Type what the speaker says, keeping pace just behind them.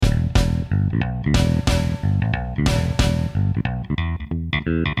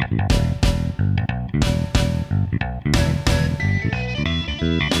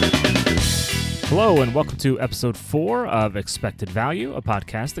Hello, and welcome to episode 4 of Expected Value, a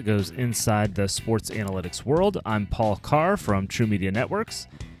podcast that goes inside the sports analytics world. I'm Paul Carr from True Media Networks,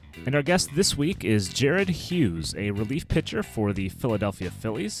 and our guest this week is Jared Hughes, a relief pitcher for the Philadelphia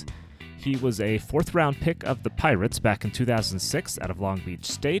Phillies. He was a fourth-round pick of the Pirates back in 2006 out of Long Beach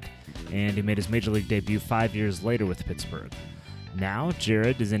State, and he made his major league debut 5 years later with Pittsburgh. Now,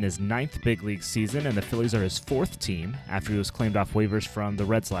 Jared is in his 9th big league season, and the Phillies are his 4th team after he was claimed off waivers from the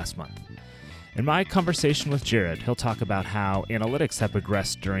Reds last month. In my conversation with Jared, he'll talk about how analytics have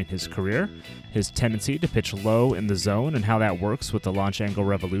progressed during his career, his tendency to pitch low in the zone and how that works with the launch angle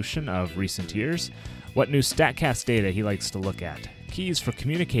revolution of recent years, what new StatCast data he likes to look at, keys for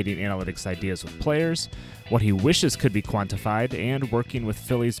communicating analytics ideas with players, what he wishes could be quantified, and working with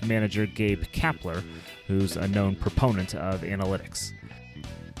Phillies manager Gabe Kapler, who's a known proponent of analytics.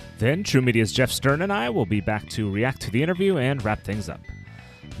 Then, True Media's Jeff Stern and I will be back to react to the interview and wrap things up.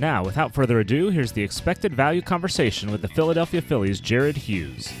 Now, without further ado, here's the Expected Value conversation with the Philadelphia Phillies' Jared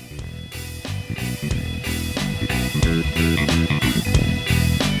Hughes.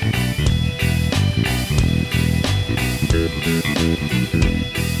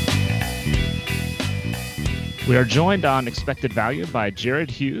 We are joined on Expected Value by Jared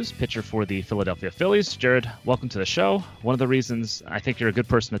Hughes, pitcher for the Philadelphia Phillies. Jared, welcome to the show. One of the reasons I think you're a good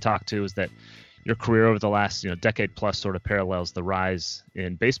person to talk to is that your career over the last decade plus sort of parallels the rise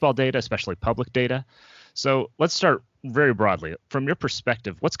in baseball data, especially public data. So let's start very broadly. From your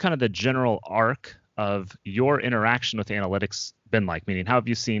perspective, what's kind of the general arc of your interaction with analytics been like? Meaning, how have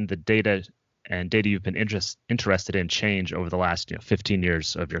you seen the data and data you've been interested in change over the last 15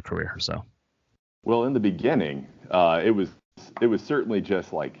 years of your career or so? Well, in the beginning, it was certainly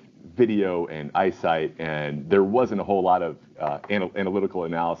just like video and eyesight, and there wasn't a whole lot of analytical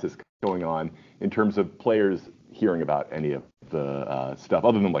analysis going on in terms of players hearing about any of the stuff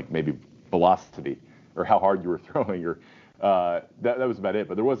other than like maybe velocity or how hard you were throwing, or that was about it.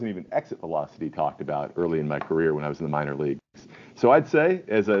 But there wasn't even exit velocity talked about early in my career when I was in the minor leagues. So I'd say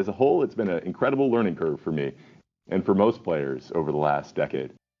as a whole, it's been an incredible learning curve for me and for most players over the last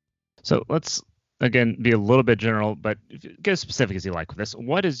decade. So let's again be a little bit general, but get as specific as you like with this.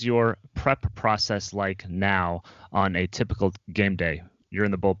 What is your prep process like now on a typical game day? You're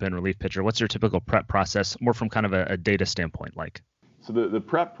in the bullpen relief pitcher. What's your typical prep process, more from kind of a data standpoint like? So the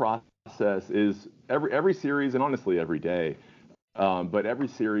prep process is every series, and honestly every day, but every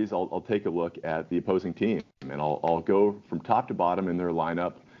series I'll take a look at the opposing team, and I'll go from top to bottom in their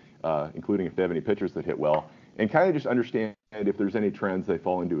lineup, including if they have any pitchers that hit well, and kind of just understand if there's any trends they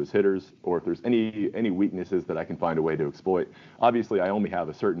fall into as hitters, or if there's any weaknesses that I can find a way to exploit. Obviously, I only have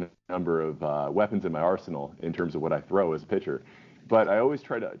a certain number of weapons in my arsenal in terms of what I throw as a pitcher, but I always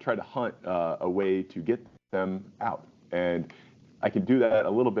try to hunt a way to get them out, and I can do that a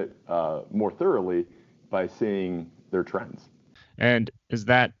little bit more thoroughly by seeing their trends. And is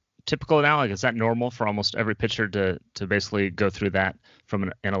that typical now? Like, is that normal for almost every pitcher to basically go through that from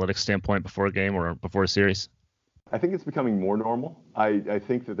an analytics standpoint before a game or before a series? I think it's becoming more normal. I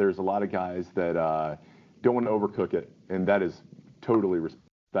think that there's a lot of guys that don't want to overcook it, and that is totally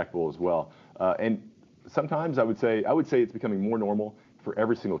respectable as well. And sometimes I would say it's becoming more normal for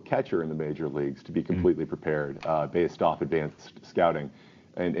every single catcher in the major leagues to be completely prepared based off advanced scouting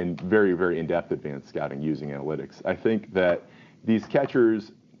and very, very in-depth advanced scouting using analytics. I think that these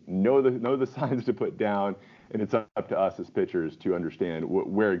catchers know the signs to put down, and it's up to us as pitchers to understand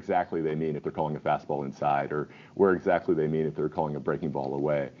where exactly they mean if they're calling a fastball inside, or where exactly they mean if they're calling a breaking ball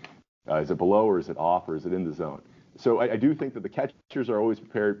away. Is it below, or is it off, or is it in the zone? So I do think that the catchers are always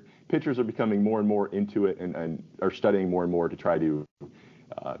prepared. Pitchers are becoming more and more into it and are studying more and more to try to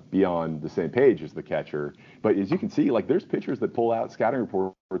be on the same page as the catcher. But as you can see, like, there's pitchers that pull out scouting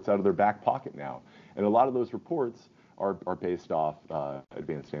reports out of their back pocket now. And a lot of those reports are based off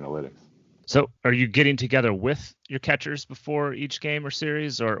advanced analytics. So are you getting together with your catchers before each game or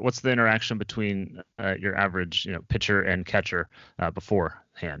series, or what's the interaction between your average pitcher and catcher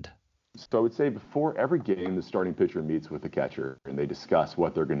beforehand? So I would say before every game, the starting pitcher meets with the catcher, and they discuss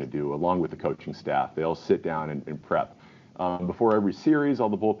what they're going to do along with the coaching staff. They all sit down and prep. Before every series, all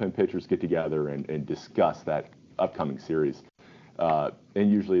the bullpen pitchers get together and discuss that upcoming series. And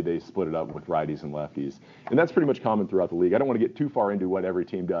usually they split it up with righties and lefties. And that's pretty much common throughout the league. I don't want to get too far into what every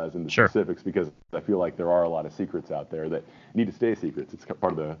team does in the specifics, because I feel like there are a lot of secrets out there that need to stay secrets. It's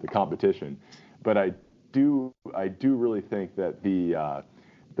part of the competition. But I do really think that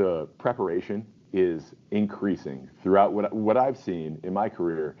the preparation is increasing throughout what I've seen in my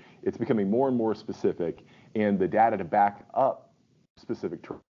career. It's becoming more and more specific, and the data to back up specific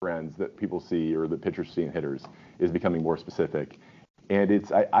trends that people see or the pitchers see in hitters is becoming more specific. And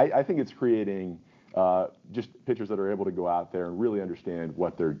I think it's creating just pitchers that are able to go out there and really understand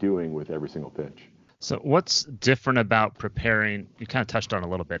what they're doing with every single pitch. So what's different about preparing, you kind of touched on a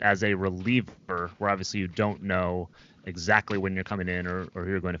little bit, as a reliever, where obviously you don't know exactly when you're coming in or who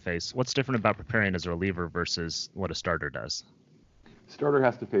you're going to face. What's different about preparing as a reliever versus what a starter does? Starter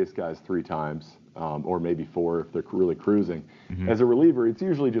has to face guys 3 times, or maybe 4 if they're really cruising. Mm-hmm. As a reliever, it's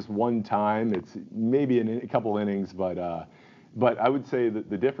usually just 1 time. It's maybe a couple innings, but I would say that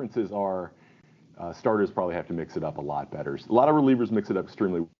the differences are starters probably have to mix it up a lot better. A lot of relievers mix it up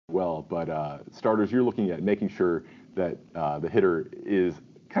extremely well, but starters, you're looking at making sure that the hitter is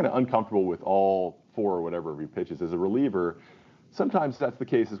kind of uncomfortable with all 4 or whatever of your pitches. As a reliever, sometimes that's the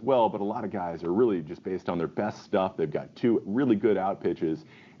case as well, but a lot of guys are really just based on their best stuff. They've got 2 really good out pitches,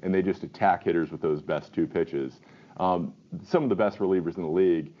 and they just attack hitters with those best 2 pitches. Some of the best relievers in the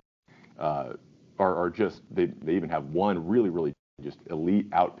league are just, they even have 1 really, really just elite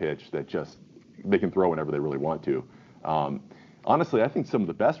out pitch that just they can throw whenever they really want to. Honestly, I think some of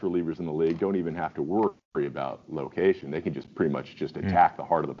the best relievers in the league don't even have to worry about location. They can just pretty much just attack the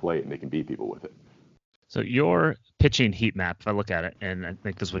heart of the plate, and they can beat people with it. So your pitching heat map, if I look at it, and I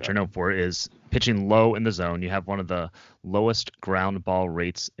think this is what you're known for, is pitching low in the zone. You have one of the lowest ground ball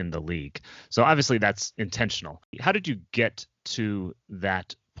rates in the league. So obviously that's intentional. How did you get to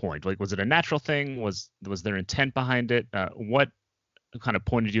that point? Like, was it a natural thing? Was there intent behind it? What kind of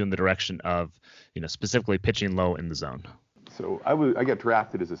pointed you in the direction of, specifically pitching low in the zone? So I got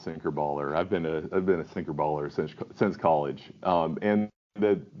drafted as a sinker baller. I've been a sinker baller since college, and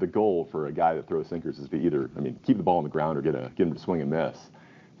the goal for a guy that throws sinkers is to either, keep the ball on the ground or get him to swing and miss.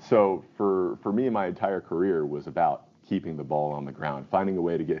 So for me, my entire career was about keeping the ball on the ground, finding a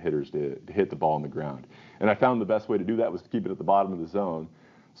way to get hitters to hit the ball on the ground. And I found the best way to do that was to keep it at the bottom of the zone.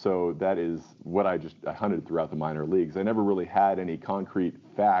 So that is what I hunted throughout the minor leagues. I never really had any concrete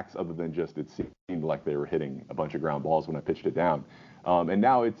facts other than just it seemed like they were hitting a bunch of ground balls when I pitched it down. And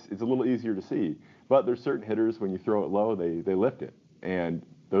now it's a little easier to see. But there's certain hitters, when you throw it low, they lift it. And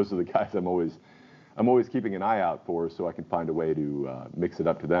those are the guys I'm always keeping an eye out for, so I can find a way to mix it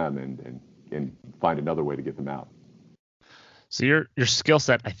up to them and find another way to get them out. So your skill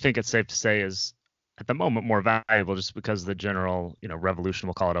set, I think it's safe to say, is at the moment more valuable just because of the general, revolution,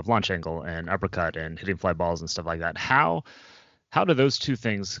 we'll call it, of launch angle and uppercut and hitting fly balls and stuff like that. How do those two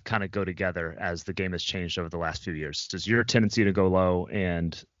things kind of go together as the game has changed over the last few years? Does your tendency to go low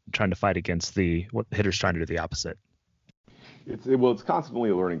and trying to fight against what the hitter's trying to do the opposite? It's constantly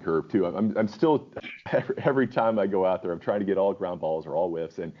a learning curve too. I'm still every time I go out there, I'm trying to get all ground balls or all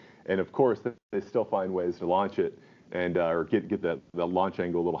whiffs, and of course they still find ways to launch it and or get the launch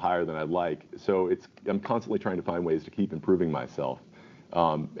angle a little higher than I'd like. So I'm constantly trying to find ways to keep improving myself,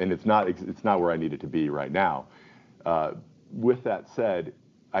 and it's not where I need it to be right now. With that said,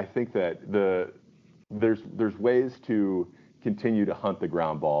 I think that there's ways to continue to hunt the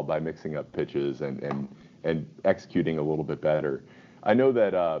ground ball by mixing up pitches and executing a little bit better. I know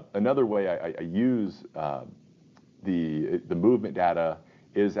that another way I use the movement data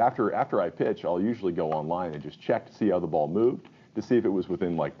is after I pitch, I'll usually go online and just check to see how the ball moved, to see if it was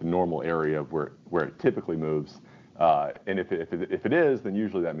within like the normal area of where it typically moves. And if it is, then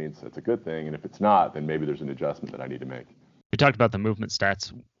usually that means it's a good thing. And if it's not, then maybe there's an adjustment that I need to make. You talked about the movement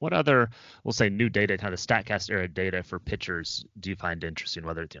stats. What other, we'll say, new data, kind of StatCast era data for pitchers do you find interesting?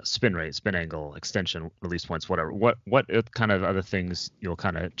 Whether it's spin rate, spin angle, extension, release points, whatever. What kind of other things you'll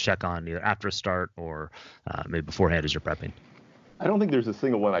kind of check on either after a start or maybe beforehand as you're prepping? I don't think there's a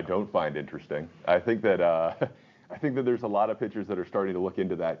single one I don't find interesting. I think that there's a lot of pitchers that are starting to look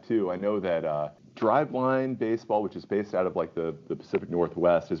into that too. I know that driveline baseball, which is based out of like the Pacific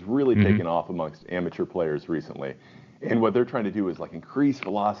Northwest, has really taken off amongst amateur players recently. And what they're trying to do is like increase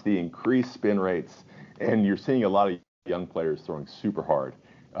velocity, increase spin rates, and you're seeing a lot of young players throwing super hard,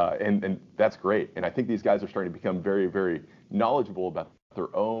 and that's great. And I think these guys are starting to become very, very knowledgeable about their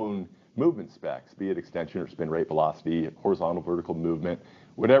own movement specs, be it extension or spin rate, velocity, horizontal, vertical movement,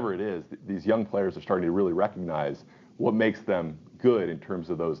 whatever it is. These young players are starting to really recognize what makes them good in terms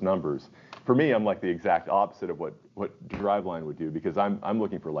of those numbers. For me, I'm like the exact opposite of what driveline would do, because I'm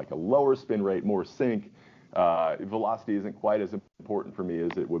looking for like a lower spin rate, more sink. Velocity isn't quite as important for me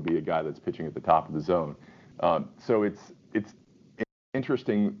as it would be a guy that's pitching at the top of the zone. So it's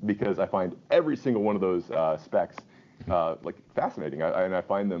interesting because I find every single one of those specs like fascinating, and I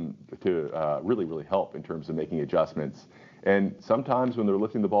find them to really, really help in terms of making adjustments. And sometimes when they're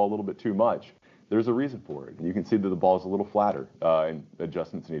lifting the ball a little bit too much, there's a reason for it. And you can see that the ball is a little flatter, and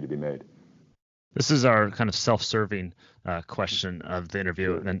adjustments need to be made. This is our kind of self-serving question of the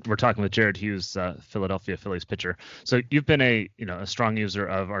interview, Sure. and we're talking with Jared Hughes, Philadelphia Phillies pitcher. So you've been a strong user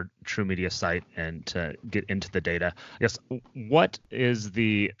of our True Media site and to get into the data. I guess what is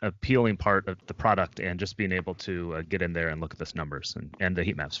the appealing part of the product and just being able to get in there and look at those numbers and the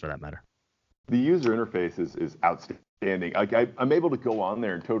heat maps for that matter? The user interface is outstanding. I'm able to go on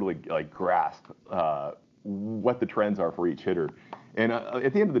there and totally like grasp what the trends are for each hitter. And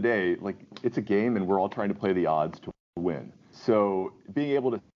at the end of the day, like it's a game, and we're all trying to play the odds to win. So being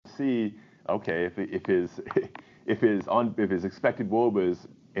able to see, okay, if his expected WOBA is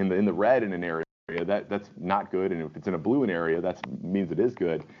in the red in an area, that's not good, and if it's in a blue in area, that means it is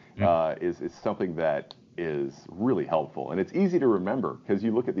good. Is something that is really helpful, and it's easy to remember because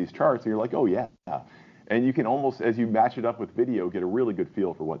you look at these charts and you're like, oh yeah, and you can almost, as you match it up with video, get a really good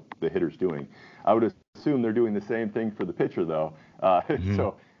feel for what the hitter's doing. I would assume they're doing the same thing for the pitcher, though.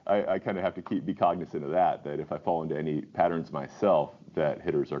 So I kind of have to be cognizant of that if I fall into any patterns myself, that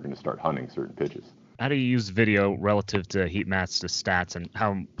hitters are going to start hunting certain pitches. How do you use video relative to heat maps to stats, and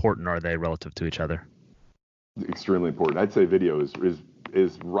how important are they relative to each other? Extremely important. I'd say video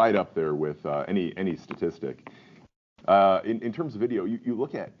is right up there with any statistic. In terms of video, you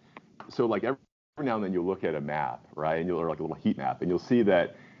look at, so like every now and then you'll look at a map, right? And or like a little heat map, and you'll see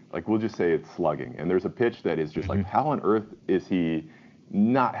that, like we'll just say it's slugging, and there's a pitch that is just like, how on earth is he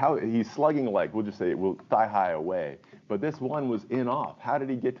not, how he's slugging, like we'll just say thigh high away, but this one was in off. How did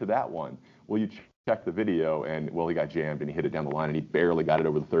he get to that one? Well, you check the video, and well, he got jammed and he hit it down the line, and he barely got it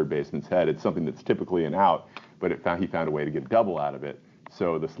over the third baseman's head. It's something that's typically an out, but he found a way to get a double out of it,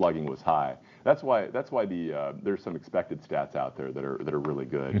 so the slugging was high. That's why there's some expected stats out there that are really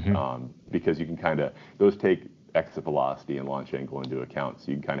good, because you can kind of, those take exit velocity and launch angle into account,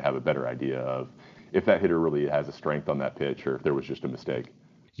 so you can kind of have a better idea of if that hitter really has a strength on that pitch or if there was just a mistake.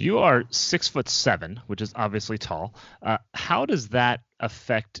 You are 6'7", which is obviously tall. How does that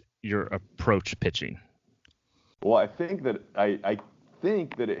affect your approach pitching? Well, I think that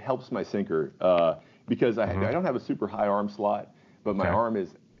it helps my sinker because I don't have a super high arm slot, but my arm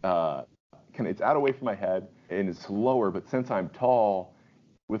is it's out away from my head and it's lower. But since I'm tall,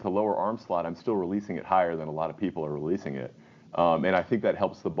 with a lower arm slot, I'm still releasing it higher than a lot of people are releasing it, and I think that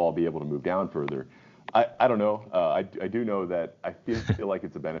helps the ball be able to move down further. I don't know. I do know that I feel like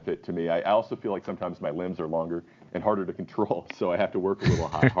it's a benefit to me. I also feel like sometimes my limbs are longer and harder to control, so I have to work a little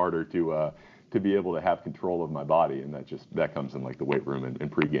harder to be able to have control of my body, and that comes in like the weight room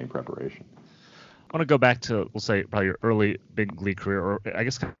and pregame preparation. I want to go back to, we'll say, probably your early big league career, or I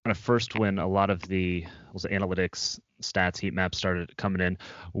guess kind of first when a lot of the, we'll say, analytics, stats, heat maps started coming in.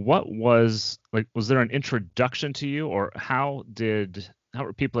 What was there an introduction to you, or how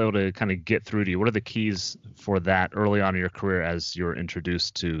were people able to kind of get through to you? What are the keys for that early on in your career as you're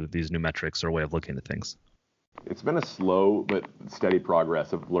introduced to these new metrics or way of looking at things? It's been a slow but steady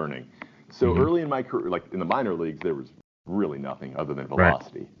progress of learning. So early in my career, like in the minor leagues, there was really nothing other than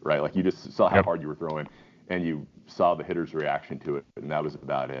velocity, right? Like you just saw how hard you were throwing, and you saw the hitter's reaction to it, and that was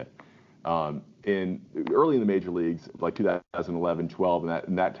about it. Early in the major leagues, like 2011, 12,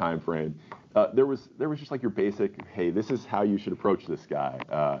 in that time frame, there was just like your basic, hey, this is how you should approach this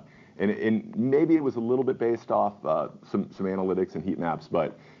guy, and maybe it was a little bit based off some analytics and heat maps,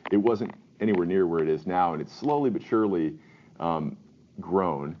 but it wasn't anywhere near where it is now, and it's slowly but surely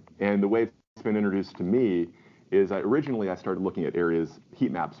grown. And the way it's been introduced to me is originally I started looking at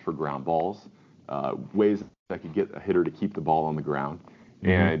heat maps for ground balls, ways that I could get a hitter to keep the ball on the ground.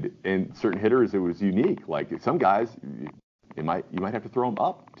 And certain hitters, it was unique. Like some guys, you might have to throw them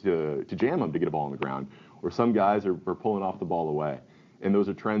up to jam them to get a ball on the ground, or some guys are pulling off the ball away, and those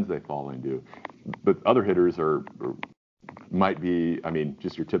are trends they fall into. But other hitters might be, I mean,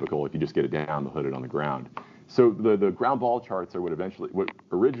 just your typical, if you just get it down, they'll hit it on the ground. So the ground ball charts are what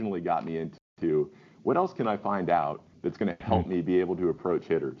originally got me into what else can I find out that's going to help me be able to approach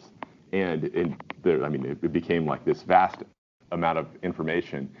hitters. And it became like this vast amount of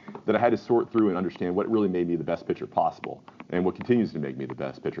information that I had to sort through and understand what really made me the best pitcher possible and what continues to make me the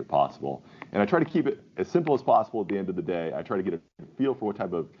best pitcher possible. And I try to keep it as simple as possible at the end of the day. I try to get a feel for what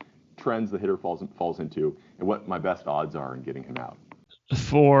type of trends the hitter falls into and what my best odds are in getting him out.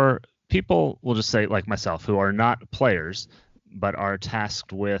 For people, we'll just say like myself, who are not players, but are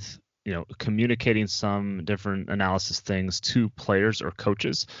tasked with communicating some different analysis things to players or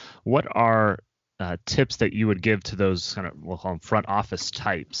coaches, what are tips that you would give to those kind of, we'll call them front office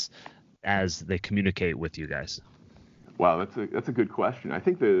types as they communicate with you guys? Wow, that's a good question. I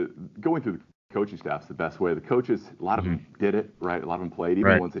think going through the coaching staff's the best way. The coaches, a lot of them did it, right? A lot of them played,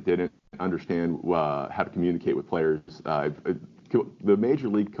 even the ones that didn't understand how to communicate with players. the major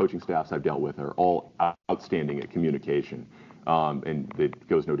league coaching staffs I've dealt with are all outstanding at communication. And it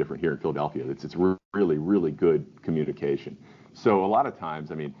goes no different here in Philadelphia. It's really, really good communication. So a lot of times,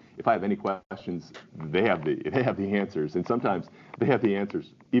 I mean, if I have any questions, they have the answers, and sometimes they have the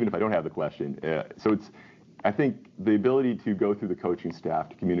answers even if I don't have the question. So I think the ability to go through the coaching staff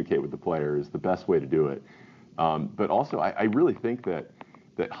to communicate with the player is the best way to do it. But also, I really think that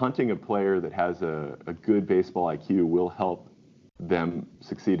hunting a player that has a good baseball IQ will help them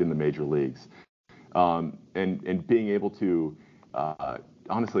succeed in the major leagues. And being able to,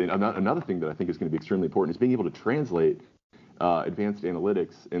 honestly, another thing that I think is going to be extremely important is being able to translate advanced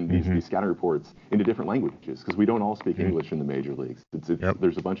analytics and these scouting reports into different languages, because we don't all speak English in the major leagues.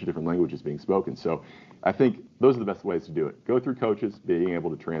 There's a bunch of different languages being spoken. So I think those are the best ways to do it. Go through coaches, being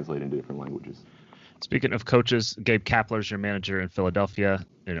able to translate into different languages. Speaking of coaches, Gabe Kapler's your manager in Philadelphia.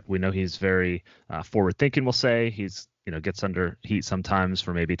 We know he's very forward-thinking, we'll say. He's gets under heat sometimes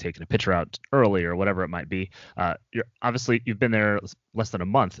for maybe taking a pitcher out early or whatever it might be. You've been there less than a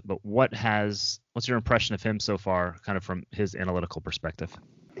month, but what's your impression of him so far, kind of from his analytical perspective?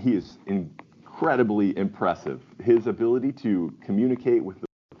 He is incredibly impressive. His ability to communicate with the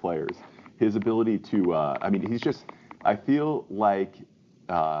players, his ability to, I feel like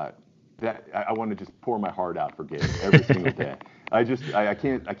that I want to just pour my heart out for Gabe every single day. I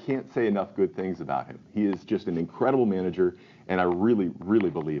can't say enough good things about him. He is just an incredible manager, and I really, really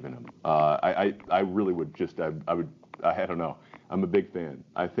believe in him. I really would I don't know. I'm a big fan.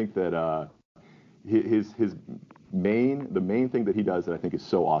 I think that the main thing that he does that I think is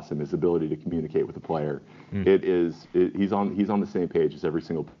so awesome is ability to communicate with the player. He's on the same page as every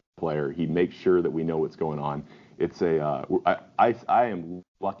single player. He makes sure that we know what's going on. I am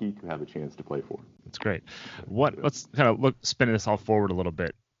lucky to have a chance to play for him. That's great. Let's kind of spinning this all forward a little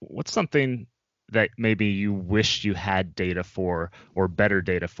bit. What's something that maybe you wish you had data for, or better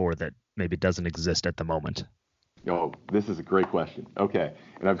data for, that maybe doesn't exist at the moment? Oh, this is a great question. Okay,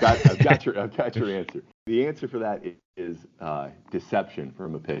 and I've got your answer. The answer for that is deception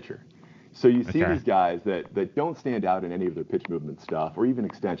from a pitcher. So you see these guys that don't stand out in any of their pitch movement stuff or even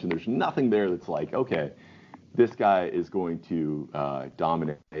extension. There's nothing there that's like, okay, this guy is going to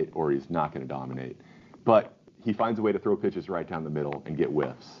dominate or he's not going to dominate. But he finds a way to throw pitches right down the middle and get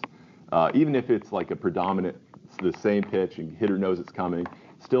whiffs. Even if it's like the same pitch and hitter knows it's coming,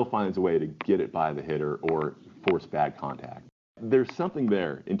 still finds a way to get it by the hitter or force bad contact. There's something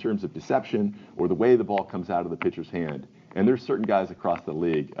there in terms of deception or the way the ball comes out of the pitcher's hand. And there's certain guys across the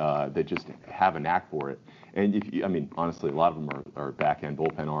league that just have a knack for it. And honestly, a lot of them are backhand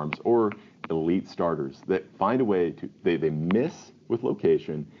bullpen arms or elite starters that find a way to they miss with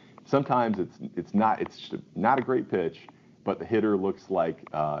location. Sometimes it's not a great pitch, but the hitter looks like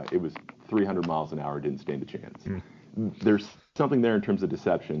it was 300 miles an hour, didn't stand a chance. There's something there in terms of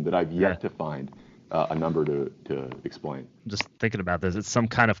deception that I've yet to find a number to explain. Just thinking about this, it's some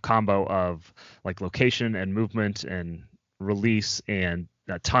kind of combo of like location and movement and release and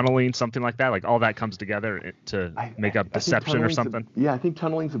tunneling, something like that. Like all that comes together to make up deception or something. I think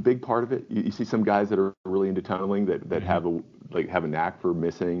tunneling's a big part of it. You see some guys that are really into tunneling that have a knack for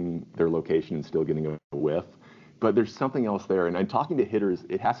missing their location and still getting a whiff. But there's something else there. And talking to hitters,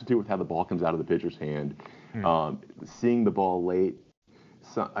 it has to do with how the ball comes out of the pitcher's hand, seeing the ball late.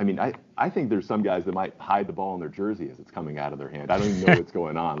 So, I think there's some guys that might hide the ball in their jersey as it's coming out of their hand. I don't even know what's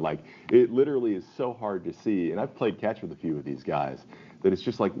going on. Like, it literally is so hard to see. And I've played catch with a few of these guys that it's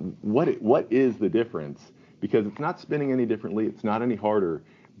just like, what is the difference? Because it's not spinning any differently. It's not any harder,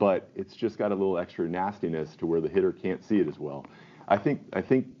 but it's just got a little extra nastiness to where the hitter can't see it as well. I think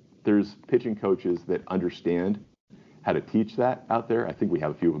there's pitching coaches that understand how to teach that out there. I think we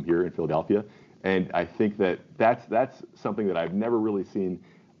have a few of them here in Philadelphia. And I think that's something that I've never really seen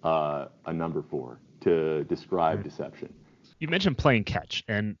a number for to describe deception. You mentioned playing catch,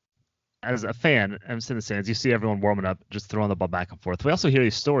 and as a fan, I'm sitting in the stands, you see everyone warming up, just throwing the ball back and forth. We also hear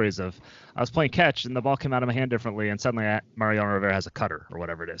these stories of, I was playing catch and the ball came out of my hand differently, and suddenly Mariano Rivera has a cutter or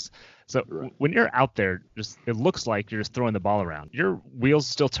whatever it is. So when you're out there, it looks like you're just throwing the ball around. Your wheels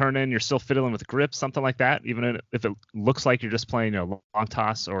still turning, you're still fiddling with grip, something like that, even if it looks like you're just playing a long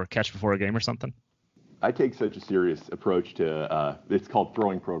toss or catch before a game or something? I take such a serious approach to it's called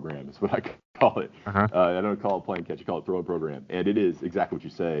throwing program is what I call it. I don't call it playing catch, I call it throwing program. And it is exactly what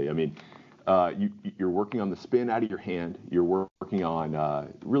you say. You're working on the spin out of your hand. You're working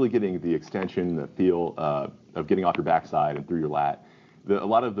on really getting the extension, the feel of getting off your backside and through your lat. A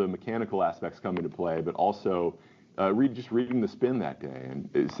lot of the mechanical aspects come into play, but also reading the spin that day.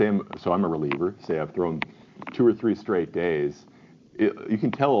 And so I'm a reliever. Say I've thrown 2 or 3 straight days. You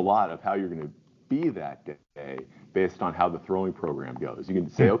can tell a lot of how you're going to be that day based on how the throwing program goes. You can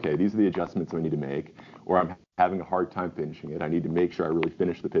say, okay, these are the adjustments I need to make, or I'm having a hard time finishing it. I need to make sure I really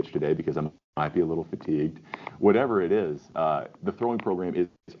finish the pitch today because I might be a little fatigued. Whatever it is, the throwing program is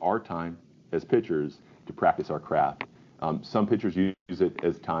our time as pitchers to practice our craft. Some pitchers use it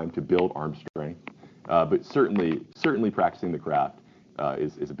as time to build arm strength, but certainly practicing the craft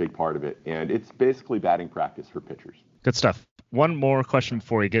is a big part of it, and it's basically batting practice for pitchers. Good stuff. One more question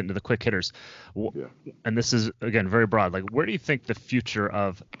before we get into the quick hitters. And this is, again, very broad. Like, where do you think the future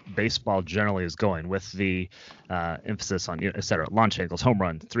of baseball generally is going with the emphasis on, et cetera, launch angles, home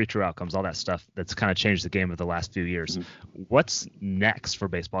run, 3 true outcomes, all that stuff that's kind of changed the game of the last few years? Mm-hmm. What's next for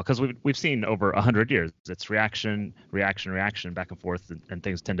baseball? Because we've seen over 100 years, it's reaction, back and forth, and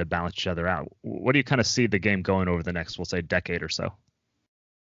things tend to balance each other out. What do you kind of see the game going over the next, we'll say, decade or so?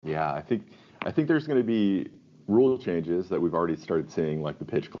 Yeah, I think there's going to be rule changes that we've already started seeing, like the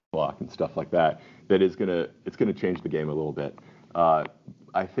pitch clock and stuff like that. It's going to change the game a little bit.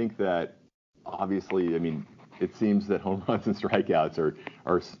 I think that obviously, I mean, it seems that home runs and strikeouts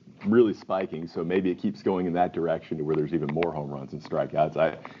are really spiking. So maybe it keeps going in that direction to where there's even more home runs and strikeouts.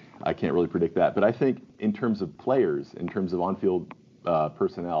 I can't really predict that, but I think in terms of players, in terms of on-field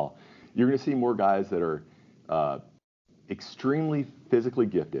personnel, you're going to see more guys that are extremely physically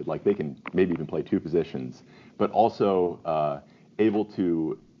gifted, like they can maybe even play 2 positions, but also able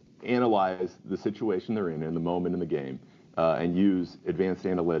to analyze the situation they're in the moment in the game, and use advanced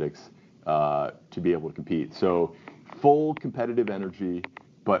analytics to be able to compete. So full competitive energy,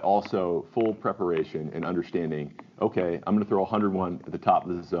 but also full preparation and understanding, okay, I'm going to throw 101 at the top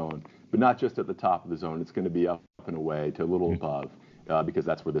of the zone, but not just at the top of the zone. It's going to be up and away to a little above, because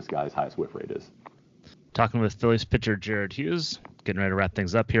that's where this guy's highest whiff rate is. Talking with Phillies pitcher Jared Hughes, getting ready to wrap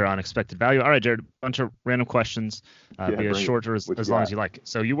things up here on Expected Value. All right, Jared, a bunch of random questions. Be as short or as long as you like.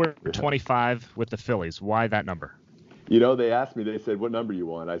 So you were 25 with the Phillies. Why that number? You know, they asked me, they said, what number you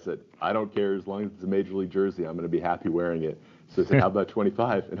want? I said, I don't care. As long as it's a Major League jersey, I'm going to be happy wearing it. So they said, how about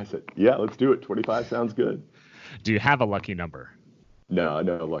 25? And I said, yeah, let's do it. 25 sounds good. Do you have a lucky number? No,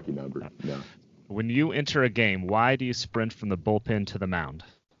 no lucky number, no. When you enter a game, why do you sprint from the bullpen to the mound?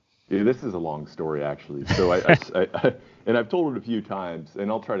 Yeah, this is a long story, actually. So and I've told it a few times,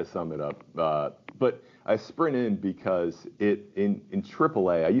 and I'll try to sum it up. But I sprint in because in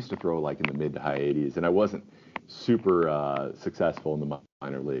AAA, I used to throw like in the mid to high 80s, and I wasn't super successful in the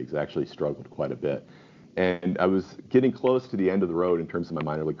minor leagues. I actually struggled quite a bit. And I was getting close to the end of the road in terms of my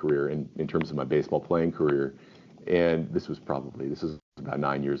minor league career and in terms of my baseball playing career. And this was about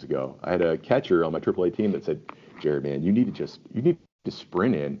 9 years ago. I had a catcher on my AAA team that said, Jared, man, you need to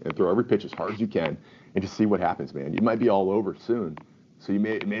sprint in and throw every pitch as hard as you can and just see what happens, man. You might be all over soon. So you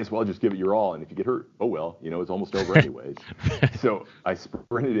may as well just give it your all. And if you get hurt, oh well, it's almost over anyways. So I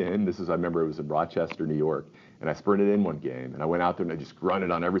sprinted in. I remember it was in Rochester, New York. And I sprinted in one game. And I went out there and I just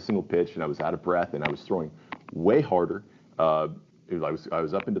grunted on every single pitch. And I was out of breath. And I was throwing way harder. I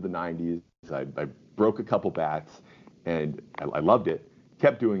was up into the 90s. I broke a couple bats. And I loved it.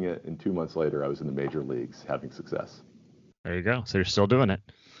 Kept doing it. And 2 months later, I was in the major leagues having success. There you go. So you're still doing it.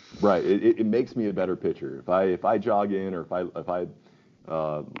 Right. It makes me a better pitcher. If I jog in or if I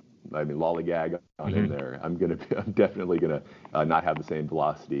lollygag on in there, I'm definitely gonna not have the same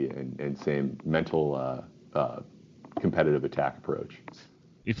velocity and same mental competitive attack approach.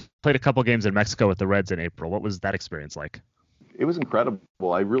 You've played a couple games in Mexico with the Reds in April. What was that experience like? It was incredible.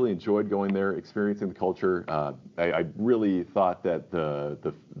 I really enjoyed going there, experiencing the culture. I really thought that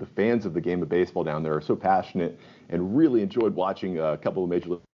the fans of the game of baseball down there are so passionate, and really enjoyed watching a couple of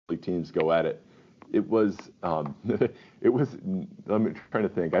major league teams go at it. It was, I'm trying to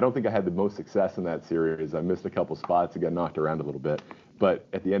think. I don't think I had the most success in that series. I missed a couple spots and got knocked around a little bit. But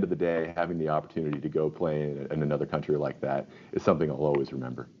at the end of the day, having the opportunity to go play in another country like that is something I'll always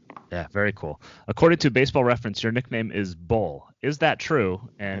remember. Yeah, very cool. According to Baseball Reference, your nickname is Bull. Is that true?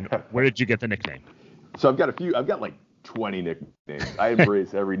 And where did you get the nickname? So I've got like 20 nicknames. I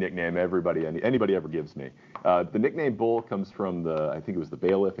embrace every nickname anybody ever gives me. The nickname Bull comes from I think it was the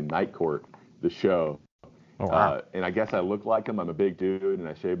Bailiff in Night Court, the show. Oh, wow. And I guess I look like him. I'm a big dude, and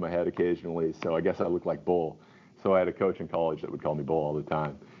I shave my head occasionally, so I guess I look like Bull. So I had a coach in college that would call me Bull all the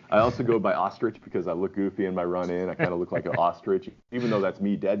time. I also go by Ostrich because I look goofy in my run-in. I kind of look like an ostrich, even though that's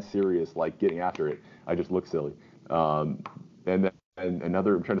me dead serious, like getting after it. I just look silly. And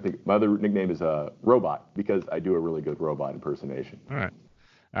another, I'm trying to think, my other nickname is Robot because I do a really good robot impersonation. All right.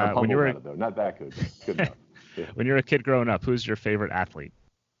 When you were though, not that good, good enough. Yeah. When you were a kid growing up, who's your favorite athlete?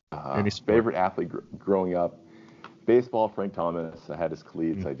 Favorite athlete growing up, baseball, Frank Thomas. I had his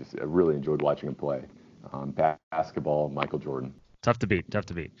cleats. I really enjoyed watching him play. Basketball, Michael Jordan. Tough to beat. Tough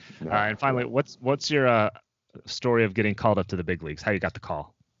to beat. No. And finally, what's your story of getting called up to the big leagues? How you got the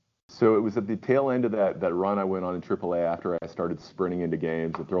call? So it was at the tail end of that run I went on in AAA after I started sprinting into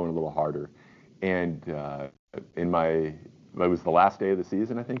games and throwing a little harder. And it was the last day of the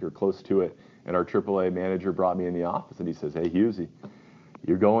season, I think, or close to it. And our AAA manager brought me in the office and he says, "Hey, Husey,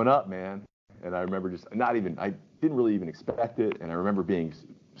 you're going up, man." And I remember I didn't really even expect it. And I remember being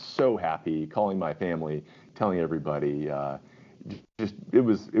so happy, calling my family, telling everybody. It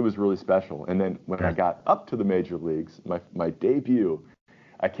was really special. And then when I got up to the major leagues, my debut,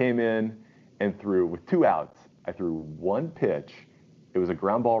 I came in and threw with 2 outs. I threw one pitch. It was a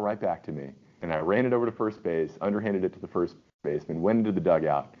ground ball right back to me, and I ran it over to first base, underhanded it to the first baseman, went into the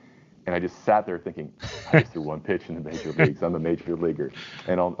dugout, and I just sat there thinking, I just threw one pitch in the major leagues. I'm a major leaguer,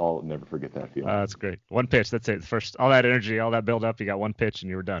 and I'll never forget that feeling. That's great. One pitch. That's it. First, all that energy, all that build up. You got one pitch, and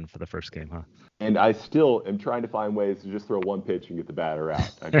you were done for the first game, huh? And I still am trying to find ways to just throw one pitch and get the batter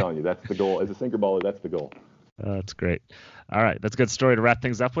out. I'm telling you, that's the goal. As a sinker baller, that's the goal. That's great. All right, that's a good story to wrap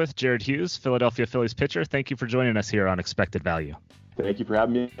things up with. Jared Hughes, Philadelphia Phillies pitcher. Thank you for joining us here on Expected Value. Thank you for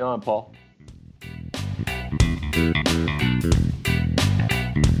having me on, Paul.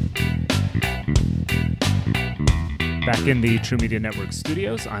 Back in the True Media Network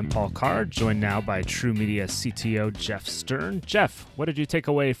studios, I'm Paul Carr, joined now by True Media CTO Jeff Stern. Jeff, what did you take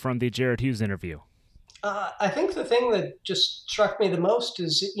away from the Jared Hughes interview? I think the thing that just struck me the most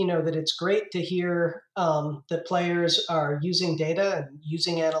is, that it's great to hear that players are using data and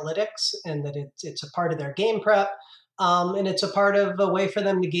using analytics, and that it's a part of their game prep, and it's a part of a way for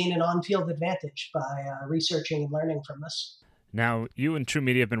them to gain an on-field advantage by researching and learning from this. Now, you and True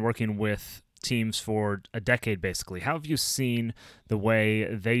Media have been working with teams for a decade, basically. How have you seen the way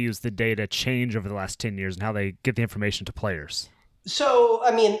they use the data change over the last 10 years and how they get the information to players? So,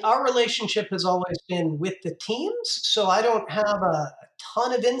 our relationship has always been with the teams, so I don't have a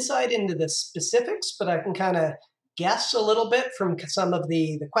ton of insight into the specifics, but I can kind of guess a little bit from some of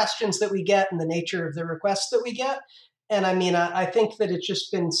the questions that we get and the nature of the requests that we get. And I think that it's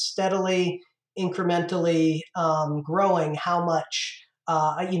just been steadily, incrementally growing how much,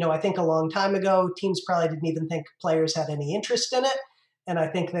 I think a long time ago, teams probably didn't even think players had any interest in it. And I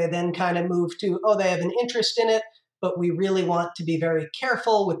think they then kind of moved to, they have an interest in it, but we really want to be very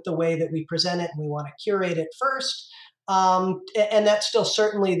careful with the way that we present it, and we want to curate it first. And that's still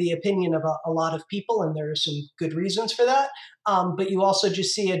certainly the opinion of a lot of people, and there are some good reasons for that. But you also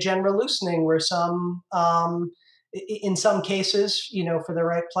just see a general loosening where in some cases, for the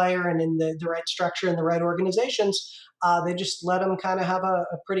right player and in the right structure and the right organizations, they just let them kind of have a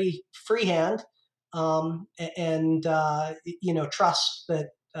pretty free hand and trust that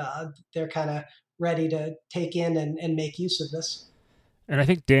they're kind of ready to take in and make use of this. And I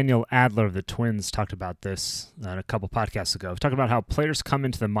think Daniel Adler of the Twins talked about this a couple podcasts ago. Talking about how players come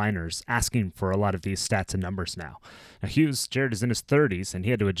into the minors asking for a lot of these stats and numbers now. Now, Jared is in his 30s, and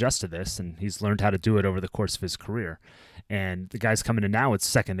he had to adjust to this, and he's learned how to do it over the course of his career. And the guys coming in now, it's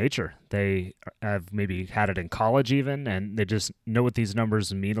second nature. They have maybe had it in college even, and they just know what these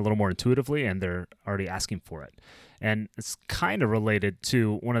numbers mean a little more intuitively, and they're already asking for it. And it's kind of related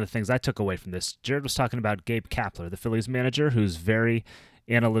to one of the things I took away from this. Jared was talking about Gabe Kapler, the Phillies manager, who's very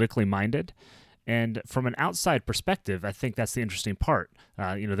analytically minded. And from an outside perspective, I think that's the interesting part.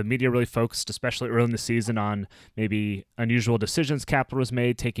 The media really focused, especially early in the season, on maybe unusual decisions Kapler was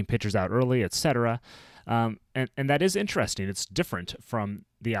made, taking pitchers out early, etc. And that is interesting. It's different from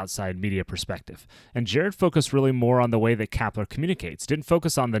the outside media perspective. And Jared focused really more on the way that Kapler communicates. Didn't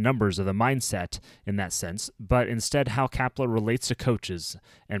focus on the numbers or the mindset in that sense, but instead how Kapler relates to coaches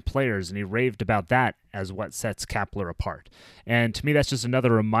and players, and he raved about that as what sets Kapler apart. And to me, that's just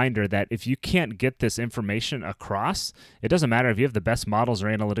another reminder that if you can't get this information across, it doesn't matter if you have the best models or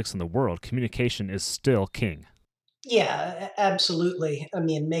analytics in the world, communication is still king. Yeah, absolutely.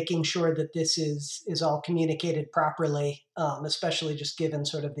 Making sure that this is all communicated properly, especially just given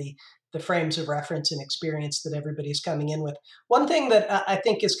sort of the frames of reference and experience that everybody's coming in with. One thing that I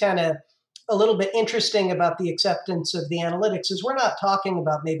think is kind of a little bit interesting about the acceptance of the analytics is we're not talking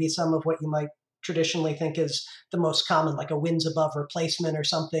about maybe some of what you might traditionally think is the most common, like a wins above replacement or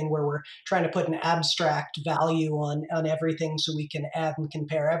something, where we're trying to put an abstract value on everything so we can add and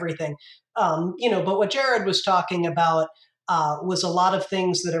compare everything. But what Jared was talking about was a lot of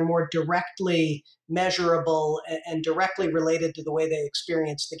things that are more directly measurable and directly related to the way they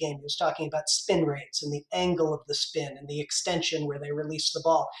experience the game. He was talking about spin rates and the angle of the spin and the extension where they release the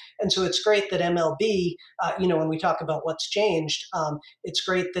ball. And so it's great that MLB, when we talk about what's changed, it's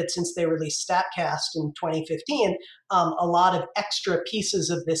great that since they released StatCast in 2015, a lot of extra pieces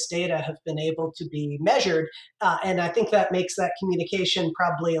of this data have been able to be measured. And I think that makes that communication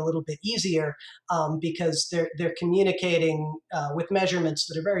probably a little bit easier because they're communicating with measurements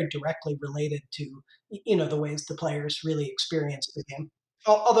that are very directly related to the ways the players really experience the game.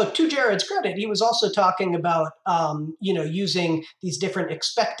 Although to Jared's credit, he was also talking about using these different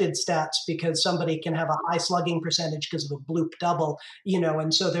expected stats because somebody can have a high slugging percentage because of a bloop double,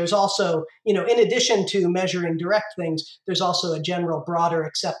 and so there's also, in addition to measuring direct things, there's also a general broader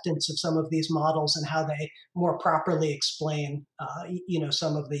acceptance of some of these models and how they more properly explain,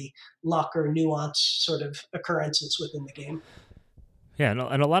 some of the luck or nuance sort of occurrences within the game. Yeah,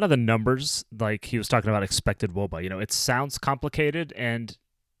 and a lot of the numbers, like he was talking about expected WOBA, it sounds complicated and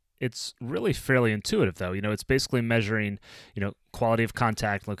it's really fairly intuitive, though. It's basically measuring, quality of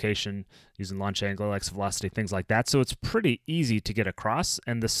contact, location, using launch angle, exit velocity, things like that. So it's pretty easy to get across,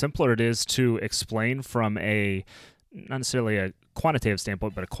 and the simpler it is to explain from not necessarily a quantitative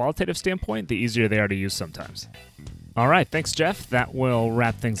standpoint, but a qualitative standpoint, the easier they are to use sometimes. All right, thanks, Jeff. That will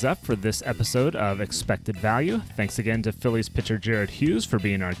wrap things up for this episode of Expected Value. Thanks again to Phillies pitcher Jared Hughes for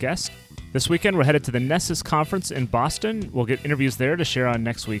being our guest. This weekend, we're headed to the Nessus Conference in Boston. We'll get interviews there to share on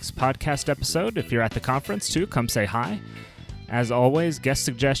next week's podcast episode. If you're at the conference, too, come say hi. As always, guest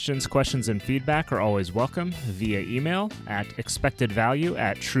suggestions, questions, and feedback are always welcome via email at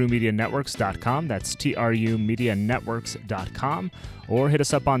expectedvalue@truemedianetworks.com. That's TRUmedianetworks.com. Or hit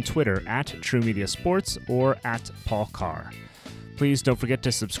us up on Twitter at TrueMediaSports or at Paul Carr. Please don't forget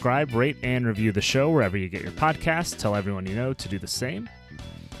to subscribe, rate, and review the show wherever you get your podcasts. Tell everyone you know to do the same.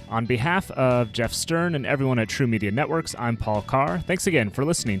 On behalf of Jeff Stern and everyone at True Media Networks, I'm Paul Carr. Thanks again for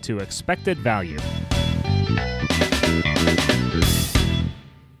listening to Expected Value.